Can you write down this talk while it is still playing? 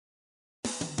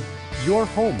Your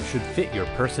home should fit your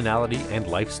personality and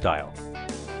lifestyle.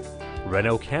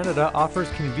 RenoCanada offers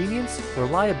convenience,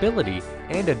 reliability,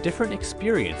 and a different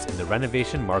experience in the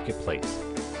renovation marketplace.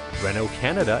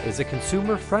 RenoCanada is a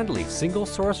consumer-friendly,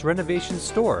 single-source renovation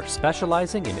store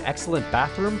specializing in excellent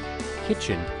bathroom,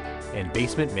 kitchen, and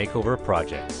basement makeover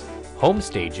projects. Home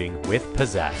staging with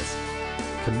pizzazz.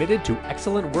 Committed to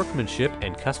excellent workmanship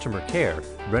and customer care,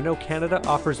 RenoCanada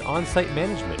offers on-site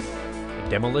management,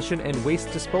 demolition and waste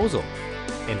disposal,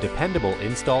 and dependable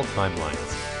install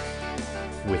timelines.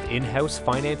 With in-house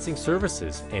financing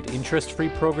services and interest-free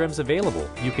programs available,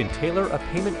 you can tailor a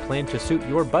payment plan to suit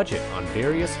your budget on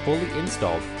various fully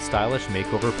installed, stylish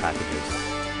makeover packages.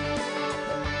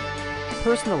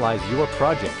 Personalize your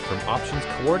project from options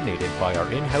coordinated by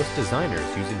our in-house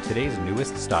designers using today's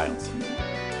newest styles.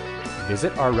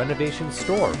 Visit our renovation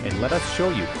store and let us show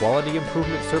you quality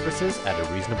improvement services at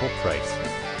a reasonable price.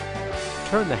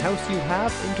 Turn the house you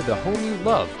have into the home you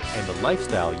love and the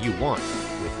lifestyle you want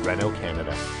with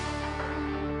RenoCanada.